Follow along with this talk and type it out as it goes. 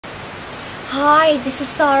Hi, this is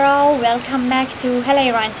Sara. Welcome back to Hello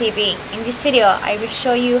Iran TV. In this video, I will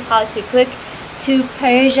show you how to cook two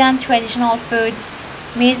Persian traditional foods,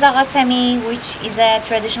 Mirza Ghasemi, which is a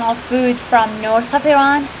traditional food from north of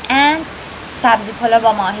Iran, and sabzi polo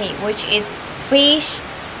ba mahi, which is fish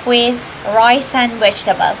with rice and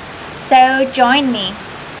vegetables. So join me.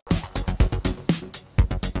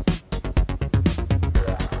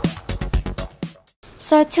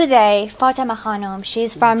 So today, Fatima Khanum,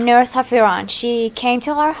 she's from north of Iran. She came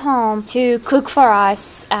to our home to cook for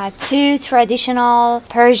us two traditional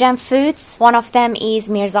Persian foods. One of them is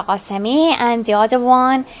Mirza Ghasemi and the other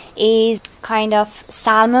one is kind of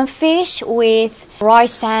salmon fish with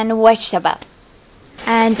rice and vegetable.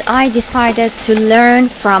 And I decided to learn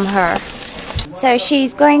from her. So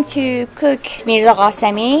she's going to cook Mirza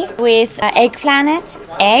Ghasemi with eggplant,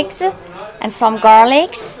 eggs and some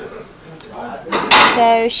garlics.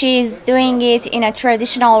 So she's doing it in a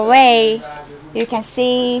traditional way. You can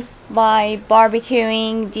see by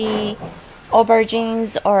barbecuing the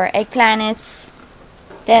aubergines or eggplants.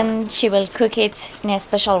 Then she will cook it in a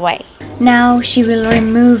special way. Now she will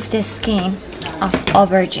remove the skin of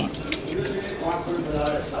aubergine.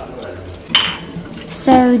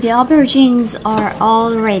 So the aubergines are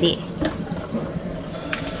all ready.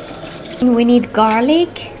 We need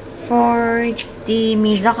garlic for the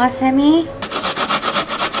Mirza Ghasemi.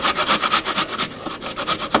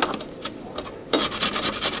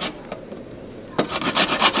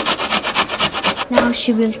 Now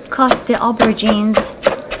she will cut the aubergines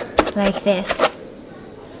like this,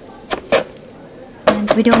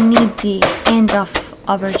 and we don't need the end of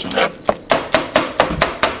aubergine.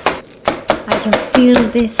 I can feel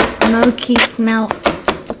this smoky smell.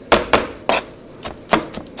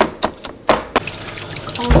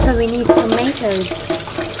 Also we need tomatoes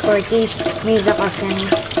for this Mirza Ghasemi.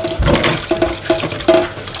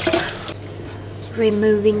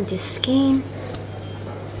 Removing the skin.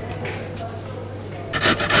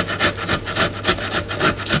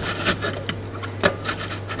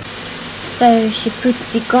 So she put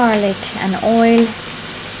the garlic and oil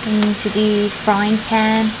into the frying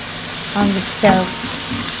pan on the stove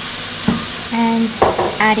and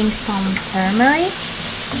adding some turmeric.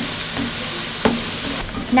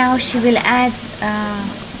 Now she will add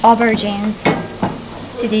aubergines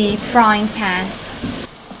to the frying pan.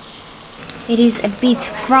 It is a bit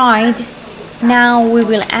fried. Now we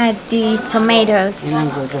will add the tomatoes.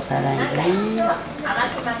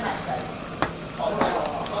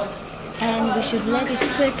 And we should let it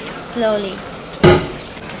cook slowly.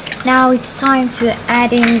 Now it's time to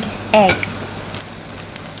adding eggs.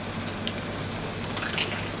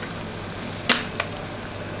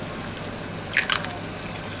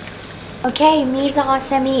 Okay, Mirza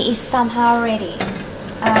Ghasemi is somehow ready.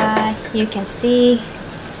 You can see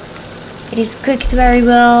it is cooked very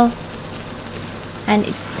well and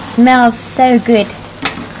it smells so good.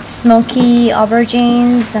 Smoky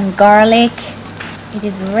aubergines and garlic. It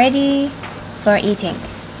is ready for eating.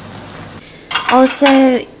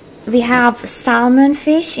 Also, we have salmon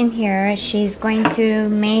fish in here. She's going to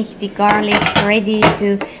make the garlic ready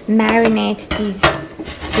to marinate this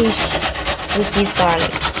fish with this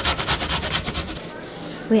garlic.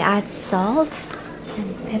 We add salt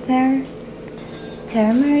and pepper,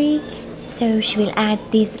 turmeric. So she will add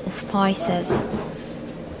these spices.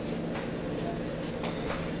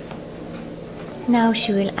 Now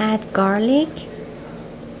she will add garlic.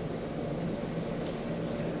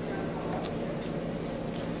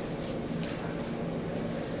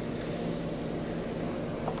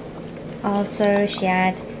 Also she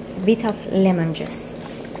add a bit of lemon juice.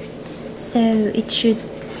 So it should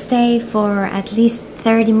stay for at least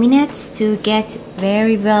 30 minutes to get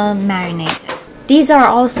very well marinated. These are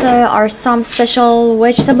also some special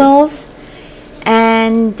vegetables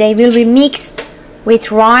and they will be mixed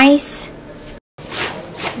with rice.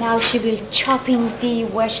 Now she will chop in the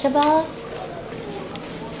vegetables.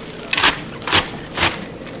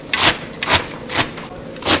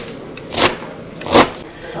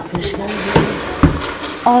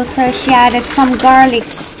 Also she added some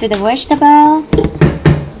garlics to the vegetable.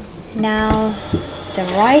 Now the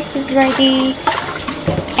rice is ready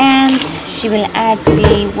and she will add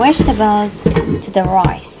the vegetables to the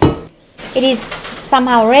rice. It is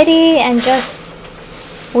somehow ready and just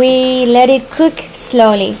we let it cook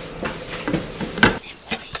slowly.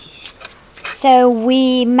 So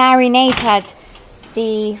we marinated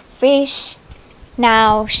the fish.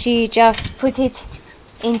 Now she just put it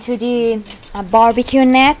into the barbecue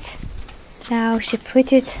net. Now she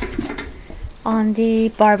put it on the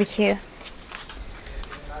barbecue.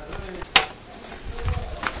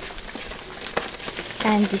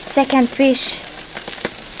 And the second fish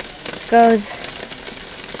goes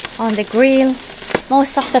on the grill.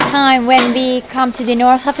 Most of the time when we come to the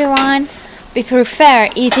north of Iran, we prefer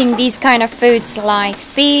eating these kind of foods like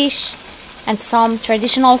fish and some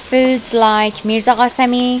traditional foods like Mirza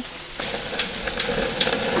Ghasemi.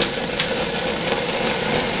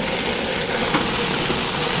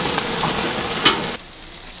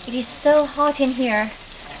 It is so hot in here.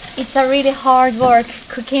 It's a really hard work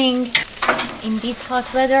cooking in this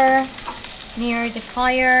hot weather near the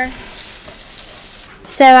fire.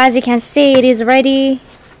 So as you can see, it is ready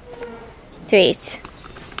to eat.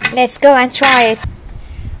 Let's go and try it.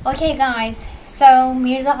 Okay guys, so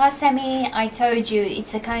Mirza Ghasemi, I told you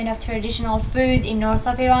it's a kind of traditional food in north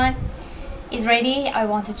of Iran. Is ready. I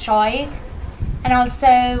want to try it. And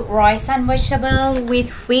also rice and vegetable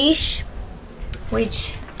with fish,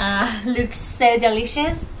 which looks so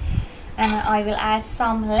delicious. And I will add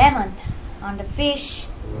some lemon on the fish.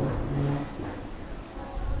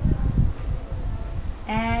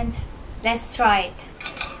 And let's try it.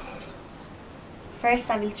 First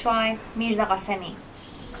I will try Mirza Ghasemi.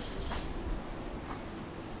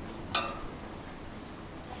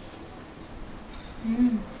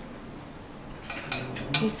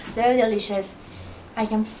 It's so delicious. I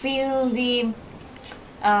can feel the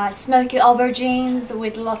smoky aubergines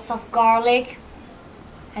with lots of garlic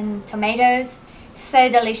and tomatoes. So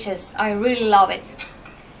delicious. I really love it.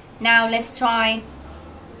 Now let's try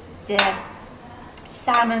the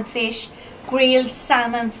salmon fish, grilled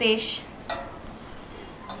salmon fish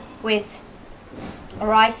with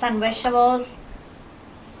rice and vegetables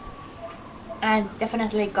and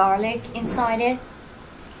definitely garlic inside it.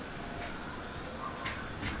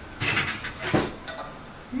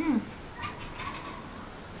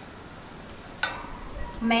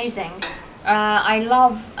 Amazing. I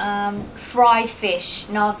love fried fish,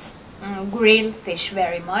 not grilled fish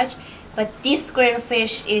very much, but this grilled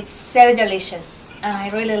fish is so delicious and I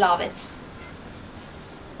really love it.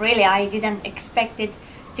 Really, I didn't expect it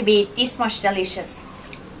to be this much delicious.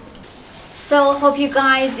 So hope you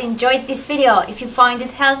guys enjoyed this video. If you find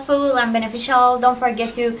it helpful and beneficial, don't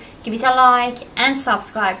forget to give it a like and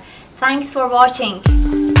subscribe. Thanks for watching.